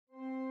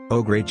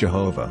O great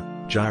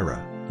Jehovah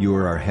Jireh, you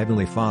are our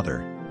Heavenly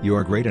Father, you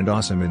are great and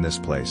awesome in this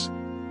place.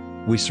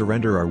 We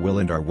surrender our will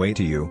and our way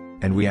to you,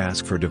 and we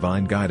ask for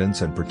divine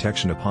guidance and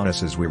protection upon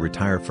us as we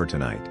retire for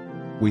tonight.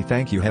 We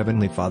thank you,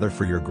 Heavenly Father,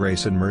 for your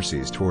grace and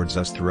mercies towards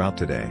us throughout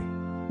today.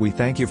 We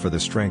thank you for the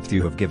strength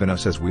you have given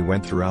us as we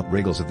went throughout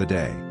wriggles of the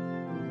day.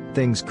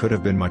 Things could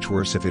have been much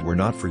worse if it were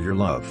not for your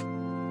love.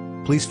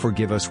 Please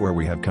forgive us where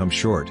we have come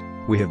short,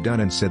 we have done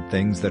and said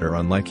things that are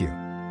unlike you.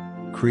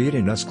 Create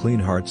in us clean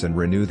hearts and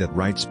renew that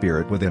right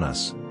spirit within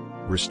us.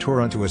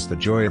 Restore unto us the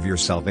joy of your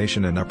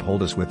salvation and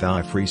uphold us with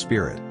thy free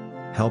spirit.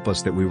 Help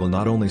us that we will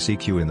not only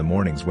seek you in the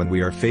mornings when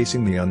we are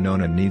facing the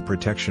unknown and need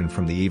protection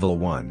from the evil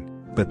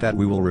one, but that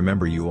we will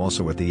remember you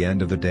also at the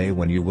end of the day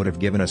when you would have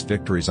given us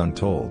victories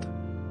untold.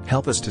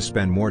 Help us to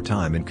spend more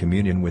time in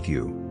communion with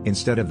you,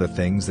 instead of the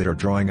things that are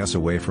drawing us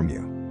away from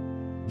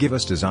you. Give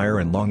us desire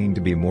and longing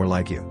to be more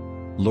like you.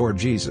 Lord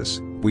Jesus,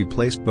 we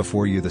place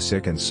before you the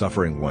sick and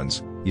suffering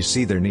ones. You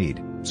see their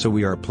need, so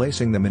we are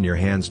placing them in your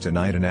hands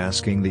tonight and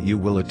asking that you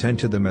will attend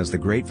to them as the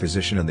great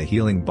physician and the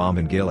healing balm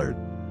in Gilead.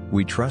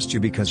 We trust you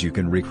because you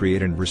can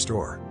recreate and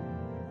restore.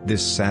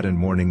 This saddened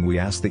morning we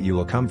ask that you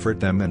will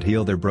comfort them and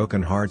heal their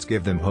broken hearts,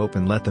 give them hope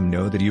and let them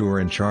know that you are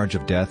in charge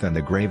of death and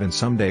the grave, and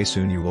someday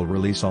soon you will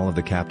release all of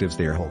the captives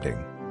they are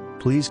holding.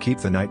 Please keep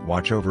the night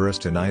watch over us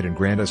tonight and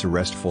grant us a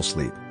restful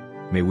sleep.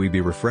 May we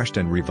be refreshed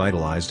and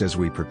revitalized as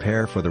we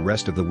prepare for the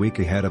rest of the week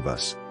ahead of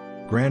us.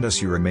 Grant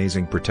us your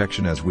amazing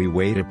protection as we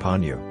wait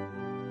upon you.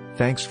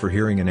 Thanks for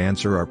hearing and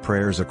answer our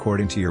prayers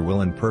according to your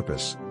will and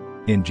purpose.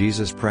 In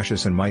Jesus'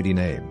 precious and mighty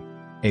name.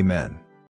 Amen.